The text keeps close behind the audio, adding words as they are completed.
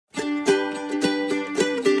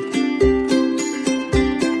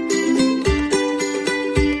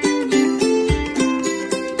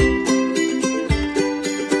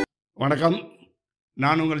வணக்கம்.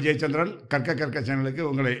 நான் உங்கள் ஜெயச்சந்திரன். கற்க கற்க சேனலுக்கு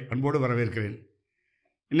உங்களை அன்போடு வரவேற்கிறேன்.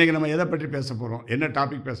 இன்றைக்கி நம்ம எதை பற்றி பேச போகிறோம், என்ன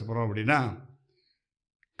டாபிக் பேச போகிறோம் அப்படின்னா,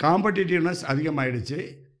 காம்படிட்டிவ்னஸ் அதிகமாகிடுச்சு.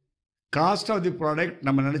 காஸ்ட் ஆஃப் தி ப்ராடக்ட்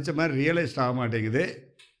நம்ம நினச்ச மாதிரி ரியலைஸ்ட் ஆக மாட்டேங்குது.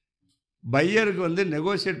 பையருக்கு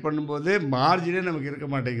நெகோசியேட் பண்ணும்போது மார்ஜினே நமக்கு இருக்க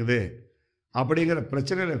மாட்டேங்குது. அப்படிங்கிற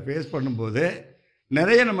பிரச்சனைகளை ஃபேஸ் பண்ணும்போது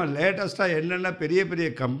நிறைய நம்ம லேட்டஸ்ட்டாக என்னென்ன பெரிய பெரிய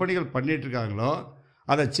கம்பெனிகள் பண்ணிகிட்ருக்காங்களோ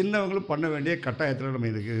அதை சின்னவங்களும் பண்ண வேண்டிய கட்டாயத்தில்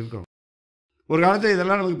நம்ம இதுக்கு இருக்கோம். ஒரு காலத்தில்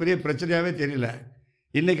இதெல்லாம் நமக்கு பெரிய பிரச்சனையாகவே தெரியல.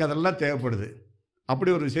 இன்றைக்கி அதெல்லாம் தேவைப்படுது. அப்படி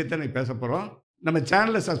ஒரு விஷயத்தை இன்றைக்கி பேச போகிறோம். நம்ம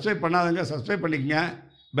சேனலை சப்ஸ்கிரைப் பண்ணாதவங்க சப்ஸ்கிரைப் பண்ணிக்கங்க.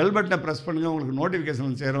 பெல் பட்டனை ப்ரெஸ் பண்ணுங்கள், உங்களுக்கு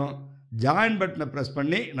நோட்டிஃபிகேஷன் சேரும். ஜாயின் பட்டனை ப்ரெஸ்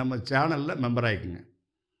பண்ணி நம்ம சேனலில் மெம்பர் ஆகிக்குங்க.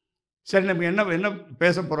 சரி, நம்ம என்ன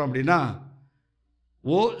பேச போகிறோம் அப்படின்னா,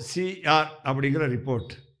 OCR அப்படிங்கிற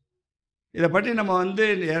ரிப்போர்ட். இதை பற்றி நம்ம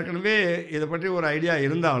ஏற்கனவே இதை பற்றி ஒரு ஐடியா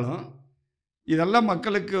இருந்தாலும் இதெல்லாம்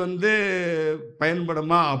மக்களுக்கு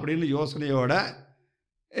பயன்படுமா அப்படின்னு யோசனையோட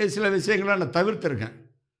சில விஷயங்களை நான் தவிர்த்திருக்கேன்.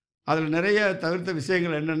 அதில் நிறைய தவிர்த்த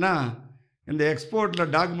விஷயங்கள் என்னென்னா, இந்த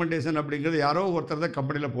எக்ஸ்போர்ட்டில் டாக்குமெண்டேஷன் அப்படிங்கிறது யாரோ ஒருத்தர் தான்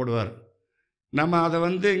கம்பெனியில் போடுவார். நம்ம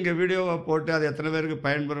அதை இங்கே வீடியோவை போட்டு அது எத்தனை பேருக்கு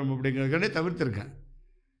பயன்படும் அப்படிங்கிறதுக்காண்டி தவிர்த்திருக்கேன்.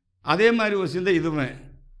 அதே மாதிரி ஒரு சிந்தை இதுவுமே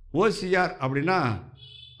OCR அப்படின்னா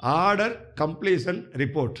ஆர்டர் கம்ப்ளீஷன்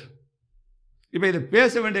ரிப்போர்ட். இப்போ இதை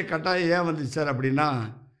பேச வேண்டிய கட்டாயம் ஏன் வந்துச்சு சார் அப்படின்னா,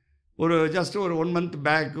 ஜஸ்ட் ஒரு 1 மந்த்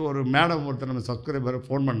பேக் ஒரு மேடம் ஒருத்தர் நம்ம சப்ஸ்கிரைபர்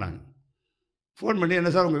ஃபோன் பண்ணாங்க. ஃபோன் பண்ணி,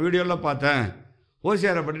 என்ன சார் உங்கள் வீடியோலாம் பார்த்தேன்,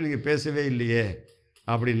 OCR பற்றி நீங்கள் பேசவே இல்லையே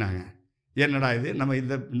அப்படின்னாங்க. என்னடா இது, நம்ம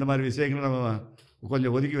இந்த மாதிரி விஷயங்களை நம்ம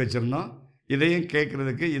கொஞ்சம் ஒதுக்கி வச்சுருந்தோம். இதையும்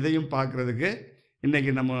கேட்குறதுக்கு இதையும் பார்க்குறதுக்கு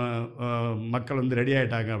இன்றைக்கி நம்ம மக்கள் ரெடி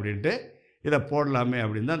ஆகிட்டாங்க அப்படின்ட்டு இதை போடலாமே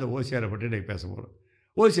அப்படின்னு தான் அந்த OCR பற்றி இன்றைக்கி பேச போகிறோம்.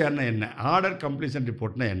 OCRனா என்ன, ஆர்டர் கம்ப்ளீஷன்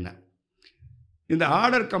ரிப்போர்ட்னா என்ன? இந்த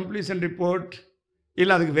ஆர்டர் கம்ப்ளீஷன் ரிப்போர்ட்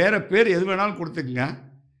இல்லை அதுக்கு வேறு பேர் எது வேணாலும் கொடுத்துக்குங்க.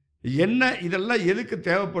 என்ன இதெல்லாம் எதுக்கு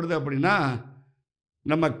தேவைப்படுது அப்படின்னா,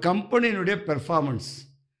 நம்ம கம்பெனியினுடைய பெர்ஃபார்மன்ஸ்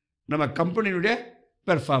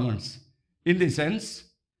இன் தி சென்ஸ்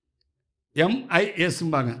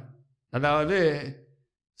MISம்பாங்க. அதாவது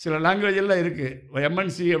சில லாங்குவேஜெல்லாம் இருக்குது.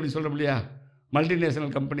 MNC அப்படின்னு சொல்கிறோம் இல்லையா,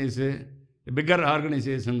 மல்டிநேஷ்னல் கம்பெனிஸு, பிக்கர்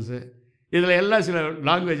ஆர்கனைசேஷன்ஸு, இதில் எல்லாம் சில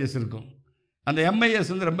லாங்குவேஜஸ் இருக்கும். அந்த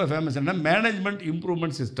MIS ரொம்ப ஃபேமஸ். என்ன, management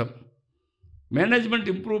improvement system. Management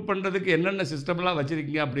improve பண்ணுறதுக்கு என்னென்ன சிஸ்டம்லாம்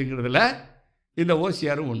வச்சுருக்கீங்க அப்படிங்கிறதுல இந்த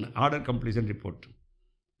OCRம் ஒன்று, ஆர்டர் கம்ப்ளீஷன் ரிப்போர்ட்.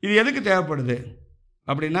 இது எதுக்கு தேவைப்படுது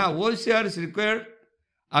அப்படின்னா, OCR is required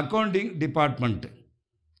accounting department.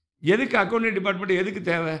 எதுக்கு அக்கௌண்டிங் டிபார்ட்மெண்ட் எதுக்கு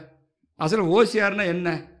தேவை? அசல் OCRனா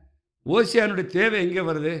என்ன, OCRனுடைய தேவை எங்கே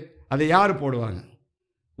வருது, அதை யார் போடுவாங்க?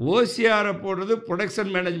 OCRை போடுறது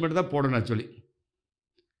ப்ரொடக்ஷன் மேனேஜ்மெண்ட் தான் போடணும். ஆக்சுவலி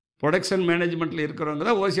ப்ரொடக்ஷன் மேனேஜ்மெண்ட்டில் இருக்கிறவங்க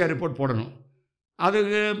தான் OCR ரிப்போர்ட் போடணும்.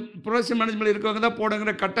 அதுக்கு ப்ரொடக்ஷன் மேனேஜ்மெண்ட் இருக்கவங்க தான்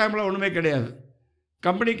போடுங்கிற கட்டாயமெல்லாம் ஒன்றுமே கிடையாது.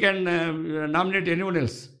 Company can nominate anyone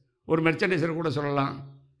else. ஒரு மெர்ச்சன்டைசர் கூட சொல்லலாம்,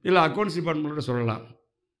 இல்லை அக்கௌண்ட்ஸ் டிபார்ட்மெண்ட் கூட சொல்லலாம்.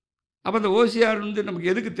 அப்போ அந்த OCR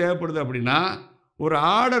நமக்கு எதுக்கு தேவைப்படுது அப்படின்னா, ஒரு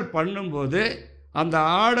ஆர்டர் பண்ணும்போது அந்த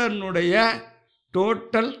ஆர்டர்னுடைய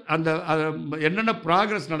டோட்டல் என்னென்ன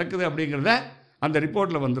ப்ராக்ரஸ் நடக்குது அப்படிங்கிறத அந்த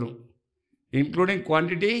ரிப்போர்ட்டில் வந்துடும், including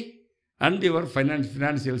quantity and your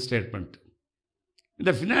financial statement.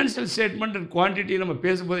 இந்த ஃபினான்ஷியல் ஸ்டேட்மெண்ட் அண்ட் குவான்டிட்டி நம்ம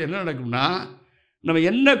பேசும்போது என்ன நடக்கும்னா, நம்ம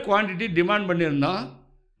என்ன குவான்டிட்டி டிமாண்ட் பண்ணியிருந்தோம்,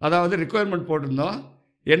 அதாவது ரிக்குவயர்மெண்ட் போட்டிருந்தோம்,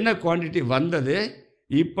 என்ன குவான்டிட்டி வந்தது,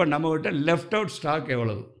 இப்போ நம்மகிட்ட லெஃப்ட் அவுட் ஸ்டாக்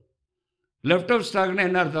எவ்வளவு. லெஃப்ட் அவுட் ஸ்டாக்னா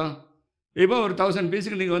என்ன அர்த்தம்? இப்போ ஒரு 1000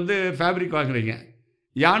 பீஸுக்கு நீங்கள் ஃபேப்ரிக் வாங்குறீங்க,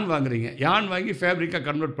 யான் வாங்குறீங்க, யான் வாங்கி ஃபேப்ரிக்காக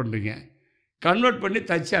கன்வெர்ட் பண்ணுறீங்க, கன்வெர்ட் பண்ணி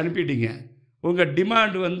தச்சு அனுப்பிட்டீங்க. உங்கள்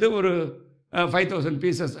டிமாண்டு ஒரு 5000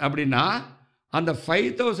 பீசஸ் அப்படின்னா, அந்த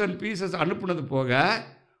 5000 பீசஸ் அனுப்புனது போக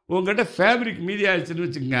உங்கள்கிட்ட ஃபேப்ரிக் மீதி ஆகிடுச்சுன்னு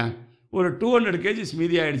வச்சுக்கோங்க, ஒரு 200 kgs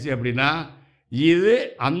மீதி ஆகிடுச்சு அப்படின்னா, இது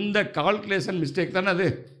அந்த கால்குலேஷன் மிஸ்டேக் தானே. அது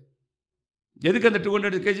எதுக்கு அந்த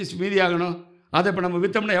 200 kgs மீதி ஆகணும்? அதை இப்போ நம்ம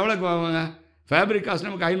விற்றோம்னா எவ்வளோக்கு வாங்குவாங்க? ஃபேப்ரிக் காஸ்ட்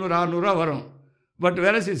நமக்கு 500-600 வரும். பட்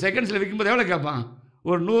வேறு செகண்ட்ஸில் விற்கும்போது எவ்வளோ கேட்பான்?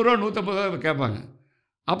 ஒரு 100-150 கேட்பாங்க.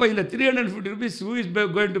 அப்போ இந்த 350 rupees who is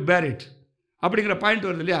going to bear it அப்படிங்கிற பாயிண்ட்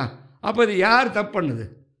வருது இல்லையா? அப்போ இது யார் தப்பு பண்ணுது?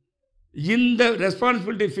 இந்த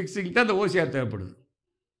ரெஸ்பான்சிபிலிட்டி ஃபிக்ஸிங் தான் இந்த OCR தேவைப்படுது.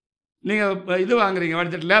 நீங்கள் இது வாங்குறீங்க,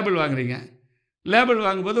 அடுத்த லேபிள் வாங்குறீங்க. லேபிள்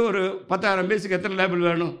வாங்கும்போது ஒரு 10,000 பீஸுக்கு எத்தனை லேபிள்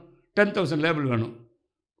வேணும்? 10,000 லேபிள் வேணும்.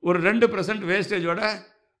 ஒரு 2% வேஸ்டேஜோட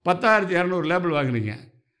 10,200 லேபிள் வாங்குறீங்க.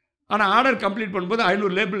 ஆனால் ஆர்டர் கம்ப்ளீட் பண்ணும்போது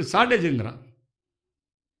 500 லேபிள் ஷார்ட்டேஜுங்கிறான்.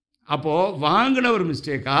 அப்போது வாங்கின ஒரு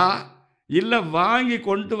மிஸ்டேக்கா, இல்லை வாங்கி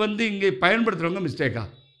கொண்டு இங்கே பயன்படுத்துகிறவங்க மிஸ்டேக்கா?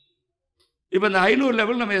 இப்போ இந்த 500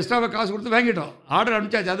 லேபிள் நம்ம எக்ஸ்ட்ராவாக காசு கொடுத்து வாங்கிட்டோம், ஆர்டர்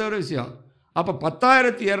அனுப்பிச்சாச்சு, அது ஒரு விஷயம். அப்போ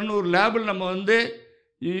 10,200 லேபிள் நம்ம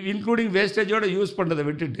இன்க்ளூடிங் வேஸ்டேஜோடு யூஸ் பண்ணுறதை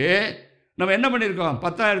விட்டுட்டு நம்ம என்ன பண்ணியிருக்கோம்?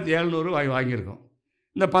 10,700 வாங்கியிருக்கோம்.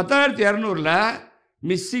 இந்த 10,200ல்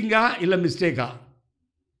மிஸ்ஸிங்கா இல்லை மிஸ்டேக்கா?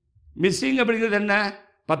 மிஸ்ஸிங் அப்படிங்கிறது என்ன?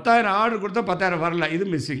 10,000 ஆர்டர் கொடுத்தா 10,000 வரல, இது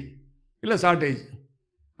மிஸ்ஸிங் இல்லை ஷார்ட்டேஜ்.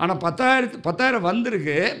 ஆனால் 10,000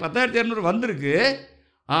 வந்திருக்கு, 10,200 வந்திருக்கு.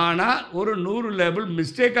 ஆனால் ஒரு 100 லேபிள்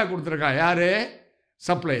மிஸ்டேக்காக கொடுத்துருக்கா. யார்?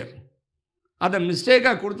 சப்ளையர். அதை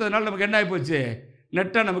மிஸ்டேக்காக கொடுத்ததுனால நமக்கு என்ன ஆகிப்போச்சு?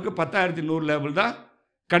 நெட்டாக நமக்கு 10,100 லேபிள் தான்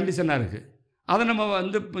கண்டிஷனாக இருக்குது. அதை நம்ம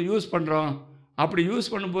இப்போ யூஸ் பண்ணுறோம். அப்படி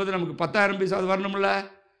யூஸ் பண்ணும்போது நமக்கு 10,000 பீஸ் அது வரணும்ல,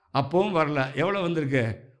 அப்பவும் வரல. எவ்வளோ வந்திருக்கு?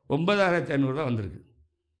 9,500 தான் வந்திருக்கு.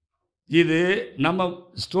 இது நம்ம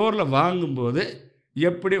ஸ்டோரில் வாங்கும்போது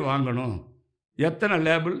எப்படி வாங்கணும், எத்தனை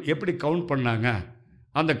லேபிள் எப்படி கவுண்ட் பண்ணாங்க,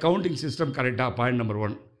 அந்த கவுண்டிங் சிஸ்டம் கரெக்டாக? Point number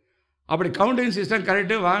 1. அப்படி கவுண்டிங் சிஸ்டம்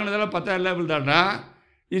கரெக்டு, வாங்கினதெல்லாம் 10,000 லேபிள் தானா,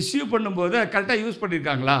 இஷ்யூ பண்ணும்போது கரெக்டாக யூஸ்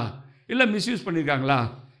பண்ணியிருக்காங்களா இல்லை மிஸ்யூஸ் பண்ணியிருக்காங்களா,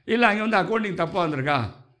 இல்லை அங்கே அக்கௌண்டிங் தப்பாக வந்திருக்கா?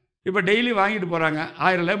 இப்போ டெய்லி வாங்கிட்டு போகிறாங்க,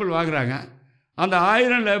 1000 லேபிள் வாங்குகிறாங்க. அந்த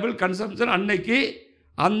 1000 லேபிள் கன்சம்ஷன் அன்னைக்கு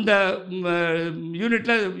அந்த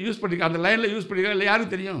யூனிட்டில் யூஸ் பண்ணியிருக்காங்க, அந்த லைனில் யூஸ் பண்ணியிருக்காங்க இல்லை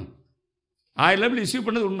யாருக்கு தெரியும்? 1000 லேபிள் இஷ்யூ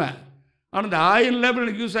பண்ணது உண்மை. ஆனால் இந்த 1000 லேபிள்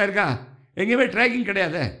எனக்கு யூஸ் ஆகிருக்கா? எங்கேயுமே ட்ராக்கிங்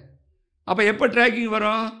கிடையாது. அப்போ எப்போ ட்ராக்கிங்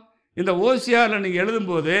வரும்? இந்த ஓசிஆரில் நீங்கள்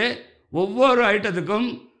எழுதும்போது ஒவ்வொரு ஐட்டத்துக்கும்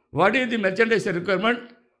what is the merchandise requirement,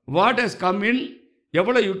 what has come in,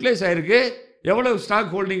 எவ்வளோ யூட்டிலைஸ் ஆகிருக்கு, எவ்வளோ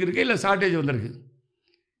ஸ்டாக் ஹோல்டிங் இருக்குது, இல்லை ஷார்ட்டேஜ் வந்திருக்கு.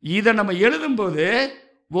 இதை நம்ம எழுதும்போது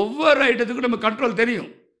ஒவ்வொரு ஐட்டத்துக்கும் நம்ம கண்ட்ரோல் தெரியும்.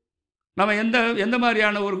 நம்ம எந்த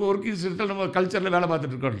மாதிரியான ஒரு ஒர்க்கிங் சிஸ்டத்தில் நம்ம கல்ச்சரில் வேலை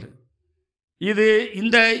பார்த்துட்ருக்கோம். இது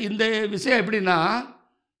இந்த இந்த விஷயம் எப்படின்னா,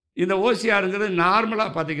 இந்த ஓசிஆருங்கிறது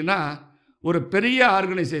நார்மலாக பார்த்திங்கன்னா ஒரு பெரிய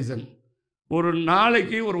ஆர்கனைசேஷன், ஒரு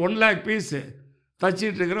நாளைக்கு ஒரு 1 lakh பீஸு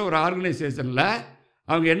தச்சிட்டு இருக்கிற ஒரு ஆர்கனைசேஷனில்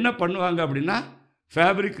அவங்க என்ன பண்ணுவாங்க அப்படின்னா,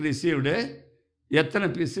 ஃபேப்ரிக் ரிசீவ்டு எத்தனை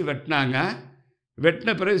பீஸு வெட்டினாங்க,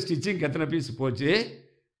 வெட்டின பிறகு ஸ்டிச்சிங்க்கு எத்தனை பீஸு போச்சு,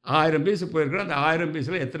 1000 பீஸு போயிருக்கிற அந்த 1000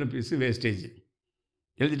 பீஸில் எத்தனை பீஸு வேஸ்டேஜ்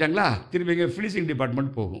எழுதிட்டாங்களா? திருப்பி இங்கே ஃபினிஷிங்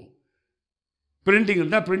டிபார்ட்மெண்ட் போகும். பிரிண்டிங்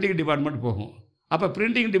இருந்தால் பிரிண்டிங் டிபார்ட்மெண்ட் போகும். அப்போ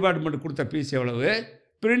பிரிண்டிங் டிபார்ட்மெண்ட் கொடுத்த பீஸ் எவ்வளவு,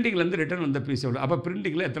 பிரிண்டிங்லேருந்து ரிட்டர்ன் வந்த பீஸ் எவ்வளோ, அப்போ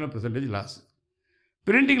பிரிண்டிங்கில் எத்தனை % லாஸ்.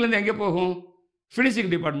 பிரிண்டிங்லேருந்து எங்கே போகும்?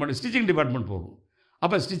 ஃபினிஷிங் டிபார்ட்மெண்ட், ஸ்டிச்சிங் டிபார்ட்மெண்ட் போகும்.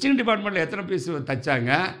 அப்போ ஸ்டிச்சிங் டிபார்ட்மெண்ட்டில் எத்தனை பீஸ்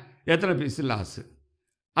தைச்சாங்க, எத்தனை பீஸ் லாஸு.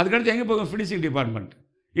 அதுக்கடுத்து எங்கே போகும்? Finishing department,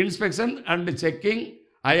 inspection and checking,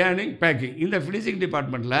 ironing, packing. இந்த ஃபினிஷிங்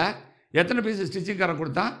டிபார்ட்மெண்ட்டில் எத்தனை பீஸ் ஸ்டிச்சிங்காரன்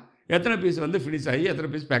கொடுத்தான், எத்தனை பீஸ் ஃபினிஷ் ஆகி, எத்தனை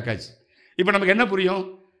பீஸ் பேக் ஆச்சு. இப்போ நமக்கு என்ன புரியும்?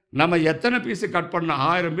 நம்ம எத்தனை பீஸு கட் பண்ணோம்?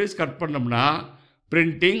 1000 பீஸ் கட் பண்ணோம்னா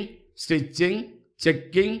printing, stitching,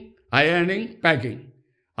 checking, ironing, packing.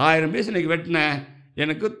 1000 piece இன்றைக்கி வெட்டினேன்,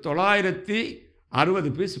 எனக்கு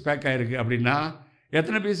 960 பீஸ் பேக் ஆகிருக்கு. அப்படின்னா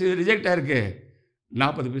எத்தனை பீஸ் ரிஜெக்ட் ஆகிருக்கு?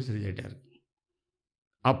 40 பீஸ் ரிஜெக்ட் ஆகிருக்கு.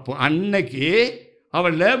 அப்போ அன்னைக்கு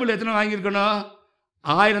அவள் லேபிள் எத்தனை வாங்கியிருக்கணும்?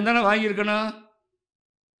 1000 தானே வாங்கியிருக்கணும்.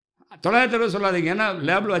 960 சொல்லாதீங்க, ஏன்னா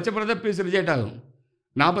லேபிள் வச்ச பிறகு தான் பீஸ் ரிஜெக்ட் ஆகும்.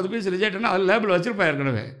 40 பீஸ் ரிஜெக்ட்னா அது லேபிள் வச்சுருப்பா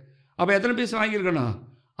ஏற்கனவே. அப்போ எத்தனை பீஸ் வாங்கியிருக்கணும்?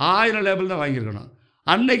 1000 லேபிள் தான் வாங்கியிருக்கணும்.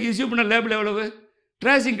 அன்னைக்கு இஷ்யூ பண்ண லேபிள் எவ்வளவு?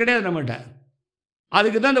 ட்ரேசிங் கிடையாது நம்மகிட்ட.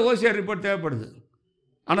 அதுக்கு தான் இந்த ஓசிஆர் ரிப்போர்ட் தேவைப்படுது.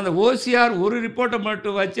 ஆனால் அந்த ஓசிஆர் ஒரு ரிப்போர்ட்டை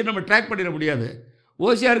மட்டும் வச்சு நம்ம ட்ராக் பண்ணிட முடியாது.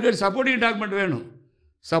 ஓசிஆருக்கு சப்போர்ட்டிங் டாக்குமெண்ட் வேணும்.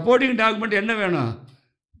 சப்போர்ட்டிங் டாக்குமெண்ட் என்ன வேணும்?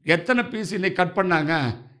 எத்தனை பீஸ் இன்றைக்கி கட் பண்ணாங்க,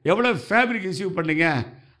 எவ்வளோ ஃபேப்ரிக் இஷ்யூ பண்ணிங்க,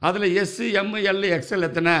 அதில் எஸ்ஸு, எம், எல், எக்ஸ்எல்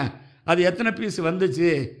எத்தனை, அது எத்தனை பீஸ்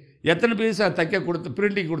வந்துச்சு, எத்தனை பீஸ் தைக்க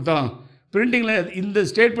பிரிண்டிங் கொடுத்தோம், பிரிண்டிங்கில் இந்த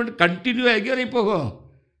ஸ்டேட்மெண்ட் கண்டினியூ ஆகி வரைக்கும் போகும்,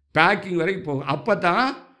 பேக்கிங் வரைக்கும் போகும். அப்போ தான்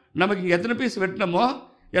நமக்கு இங்கே எத்தனை பீஸ் வெட்டினமோ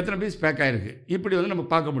எத்தனை பீஸ் பேக் ஆகிருக்கு இப்படி நம்ம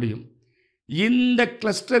பார்க்க முடியும். இந்த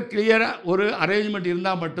கிளஸ்டர் கிளியராக ஒரு அரேஞ்ச்மெண்ட்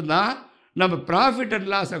இருந்தால் மட்டும்தான் நம்ம ப்ராஃபிட் அண்ட்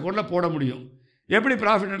லாஸ் அக்கௌண்ட்டில் போட முடியும். எப்படி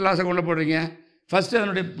ப்ராஃபிட் அண்ட் லாஸ் அக்கௌண்ட்டில் போடுறீங்க? ஃபஸ்ட்டு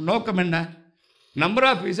அதனுடைய நோக்கம் என்ன? Number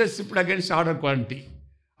of pieces shift against order quantity.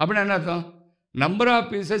 அப்படின்னா என்ன அர்த்தம்? நம்பர் ஆஃப்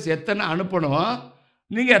பீசஸ் எத்தனை அனுப்பணும்,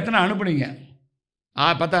 நீங்கள் எத்தனை அனுப்புனீங்க.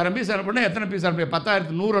 10,000 பீஸ் அனுப்புனா எத்தனை பீஸ் அனுப்புங்க?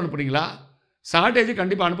 10,100 அனுப்புனீங்களா? ஷார்ட்டேஜ்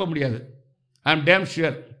கண்டிப்பாக அனுப்ப முடியாது. I am dam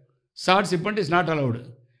sure short shipment is not allowed.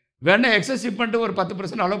 வேணா எக்ஸஸ் ஷிப்மெண்ட்டு ஒரு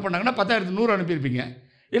 10% அலோவ் பண்ணாங்கன்னா 10,100 அனுப்பியிருப்பீங்க,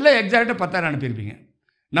 இல்லை எக்ஸாக்டாக 10,000 அனுப்பியிருப்பீங்க.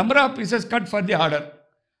 Number of pieces cut for the order.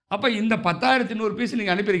 அப்போ இந்த 10,100 பீஸ்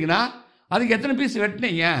நீங்கள் அனுப்பியிருக்கீங்கன்னா அதுக்கு எத்தனை பீஸ்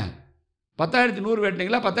வெட்டினீங்க? 10,100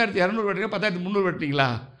 வெட்டினீங்களா, 10,200 வெட்டினீங்களா, 10,300 வெட்டினீங்களா?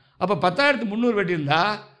 அப்போ 10,300 வெட்டியிருந்தா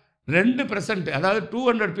 2%, அதாவது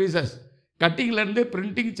 200 pieces கட்டிங்லேருந்து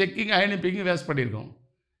printing, checking, ironing, picking waste பண்ணியிருக்கோம்.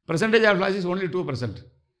 Percentage of loss is only 2%.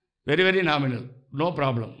 Very very nominal, no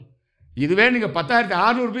problem. இதுவே நீங்கள்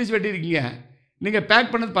 10,600 பீஸ் வெட்டியிருக்கீங்க, நீங்கள்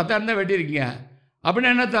பேக் பண்ணது 10,000 தான் வெட்டியிருக்கீங்க. அப்படின்னா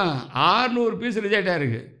என்ன தான்? 600 பீஸ் ரிஜெக்ட்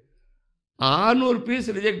ஆகிருக்கு. 600 piece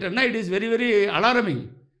ரிஜெக்ட்னா it is very very alarming.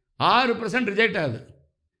 6% reject ஆகுது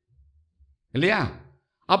இல்லையா?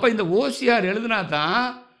 அப்போ இந்த ஓசிஆர் எழுதுனா தான்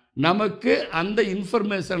நமக்கு அந்த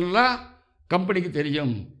இன்ஃபர்மேஷன்லாம் கம்பெனிக்கு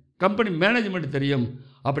தெரியும், கம்பெனி மேனேஜ்மெண்ட் தெரியும்.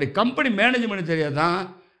 அப்படி company management தெரியாதான்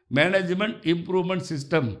management improvement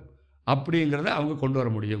system அப்படிங்கிறத அவங்க கொண்டு வர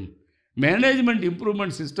முடியும். மேனேஜ்மெண்ட்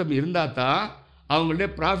இம்ப்ரூவ்மெண்ட் சிஸ்டம் இருந்தால் தான் அவங்களுடைய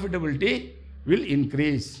profitability will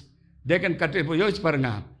increase. They can cut. இப்போ யோசிச்சு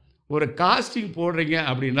பாருங்கள், ஒரு காஸ்டிங் போடுறீங்க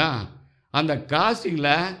அப்படின்னா அந்த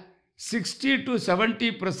காஸ்டிங்கில் 60 to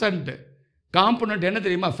 70% காம்பனண்ட் என்ன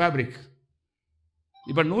தெரியுமா? ஃபேப்ரிக்.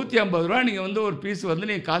 இப்போ 150 ரூபா நீங்கள் வந்து ஒரு பீஸ் வந்து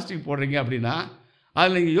நீங்கள் காஸ்டிங் போடுறீங்க அப்படின்னா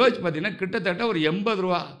அதில் நீங்கள் யோசிச்சு பார்த்தீங்கன்னா கிட்டத்தட்ட ஒரு 80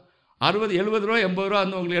 ரூபா, 60, 70 ரூபா, 80 ரூபா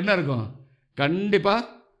வந்து உங்களுக்கு என்ன இருக்கும்? கண்டிப்பாக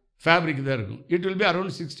ஃபேப்ரிக் தான் இருக்கும். It will be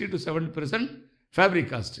around 60 to 70% fabric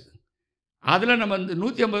cost. அதில் நம்ம வந்து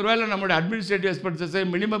 150 ரூபாயில் நம்மளோட administrative expenses,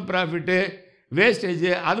 minimum profit,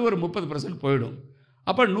 wastage அது ஒரு 30% போயிடும்.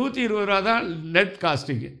 அப்போ 120 ரூபா தான் நெட்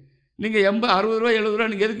காஸ்டிங்கு. நீங்கள் 60 ரூபா 70 ரூபா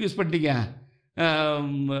நீங்கள் எதுக்கு யூஸ் பண்ணிட்டீங்க?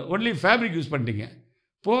 ஒன்லி ஃபேப்ரிக் யூஸ் பண்ணிட்டீங்க.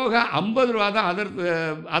 போக 50 ரூபா தான்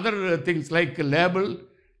other things like label,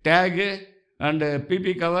 tag and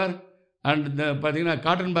PP cover and இந்த பார்த்திங்கன்னா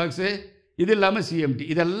காட்டன் பாக்ஸு, இது இல்லாமல் சிஎம்டி,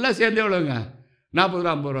 இதெல்லாம் சேர்ந்து எவ்வளோங்க? 40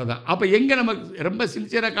 ரூபா 50 ரூபா தான். அப்போ எங்கே நம்ம ரொம்ப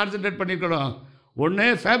சின்சியராக கான்சன்ட்ரேட் பண்ணிக்கணும்? ஒன்று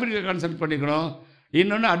ஃபேப்ரிக்கை கான்சன்ட்ரேட் பண்ணிக்கணும்,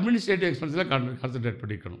 இன்னொன்று அட்மினிஸ்ட்ரேட்டிவ் எக்ஸ்பென்ஸில் கான்சன்ட்ரேட்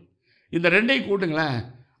பண்ணிக்கணும். இந்த ரெண்டையும் கூட்டுங்களேன்,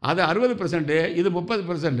 அது 60%, இது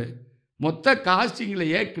 30%. மொத்த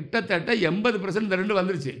காஸ்டிங்லேயே கிட்டத்தட்ட 80% இந்த ரெண்டு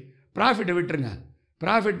வந்துருச்சு. ப்ராஃபிட்டை விட்டுருங்க,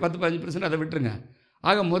 ப்ராஃபிட் 10-15% அதை விட்டுருங்க.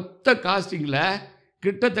 ஆக மொத்த காஸ்டிங்கில்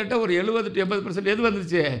கிட்டத்தட்ட ஒரு 70 to 80% எது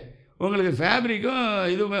வந்துருச்சு? உங்களுக்கு ஃபேப்ரிக்கும்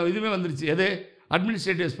இதுவுமே வந்துருச்சு. எது?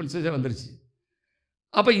 அட்மினிஸ்ட்ரேட்டிவ் எக்ஸ்பென்சஸே வந்துருச்சு.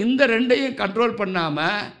 அப்போ இந்த ரெண்டையும் கண்ட்ரோல்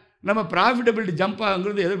பண்ணாமல் நம்ம ப்ராஃபிட்டபிலிட்டி ஜம்ப்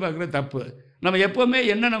ஆகுங்கிறது எதிர்பார்க்குறது தப்பு. நம்ம எப்போவுமே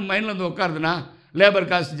என்ன நம்ம மைண்டில் வந்து உட்காருதுன்னா லேபர்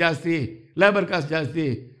காஸ்ட் ஜாஸ்தி, லேபர் காஸ்ட் ஜாஸ்தி,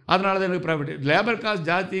 அதனால தான் எனக்கு ப்ராஃபிட். லேபர் காஸ்ட்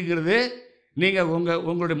ஜாஸ்திங்கிறது நீங்கள்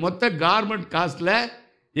உங்களுடைய மொத்த கார்மெண்ட் காஸ்ட்டில்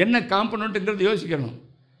என்ன காம்பனண்ட்டுங்கிறது யோசிக்கணும்.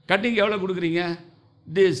 கட்டிங் எவ்வளோ கொடுக்குறீங்க,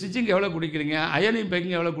 ஸ்டிச்சிங் எவ்வளோ கொடுக்குறீங்க, அயனிங்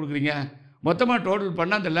பேக்கிங் எவ்வளோ கொடுக்குறீங்க, மொத்தமாக டோட்டல்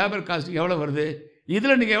பண்ணால் அந்த லேபர் காஸ்டிங் எவ்வளோ வருது,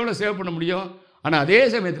 இதில் நீங்கள் எவ்வளோ சேவ் பண்ண முடியும். ஆனால் அதே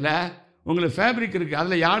சமயத்தில் உங்களுக்கு ஃபேப்ரிக் இருக்குது,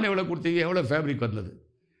 அதில் யானை எவ்வளோ கொடுத்தீங்க, எவ்வளோ ஃபேப்ரிக் வந்தது,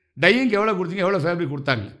 டையிங்க்கு எவ்வளோ கொடுத்தீங்க, எவ்வளோ ஃபேப்ரிக்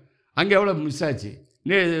கொடுத்தாங்க, அங்கே எவ்வளோ மிஸ் ஆச்சு,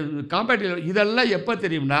 காம்பேட்டிவ். இதெல்லாம் எப்போ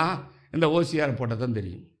தெரியும்னா இந்த ஓசிஆர் போட்டால் தான்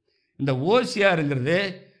தெரியும். இந்த ஓசிஆருங்கிறது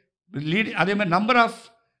அதே மாதிரி number of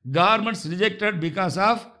garments rejected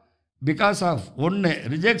because of ஒன்று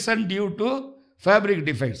rejection due to fabric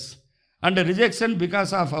defects and rejection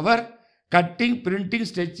because of our cutting, printing,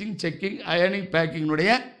 stitching, checking, அயனிங்,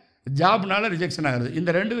 பேக்கிங்னுடைய ஜாப்னால rejection ஆகுது. இந்த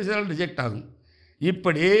ரெண்டு விஷயத்தால் ரிஜெக்ட் ஆகும்.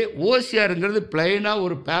 இப்படி ஓசிஆருங்கிறது பிளைனாக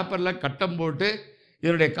ஒரு பேப்பரில் கட்டம் போட்டு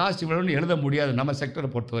இதனுடைய காஸ்ட் இவ்வளோன்னு எழுத முடியாது நம்ம செக்டரை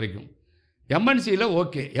பொறுத்த வரைக்கும். எம்என்சியில்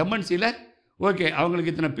ஓகே,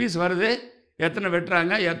 அவங்களுக்கு இத்தனை பீஸ் வருது, எத்தனை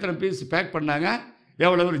வெட்டுறாங்க, எத்தனை பீஸ் பேக் பண்ணாங்க,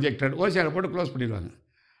 எவ்வளவு ரிஜெக்டட், ஓசிஆரை போட்டு க்ளோஸ் பண்ணிடுவாங்க.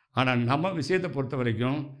 ஆனால் நம்ம விஷயத்தை பொறுத்த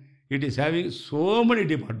வரைக்கும் it is having so many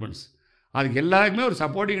departments. அதுக்கு எல்லாருக்குமே ஒரு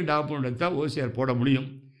சப்போர்ட்டிங் டாக்குமெண்ட் தான் ஓசிஆர் போட முடியும்.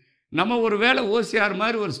 நம்ம ஒரு வேளை ஓசிஆர்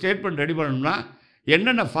மாதிரி ஒரு ஸ்டேட்மெண்ட் ரெடி பண்ணணும்னா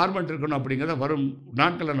என்னென்ன ஃபார்மெட் இருக்கணும் அப்படிங்கிறத வரும்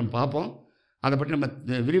நாட்களில் நம்ம பார்ப்போம். அதை பற்றி நம்ம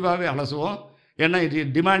விரிவாகவே அலசுவோம். ஏன்னா இது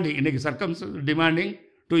டிமாண்டிங், இன்றைக்கி circumstances demanding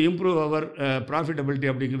to improve our profitability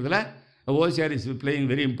அப்படிங்கிறதுல OCR is playing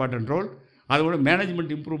very important role. அதோட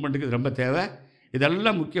மேனேஜ்மெண்ட் இம்ப்ரூவ்மெண்ட்டுக்கு இது ரொம்ப தேவை.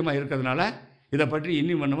 இதெல்லாம் முக்கியமாக இருக்கிறதுனால இதை பற்றி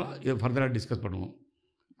இன்னும் பண்ணுவோம், இதை ஃபர்தராக டிஸ்கஸ் பண்ணுவோம்.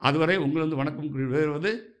 அதுவரை உங்கள் வணக்கம்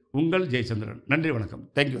வேறுவது உங்கள் ஜெயச்சந்திரன். நன்றி, வணக்கம்.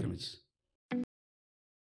 Thank you very much.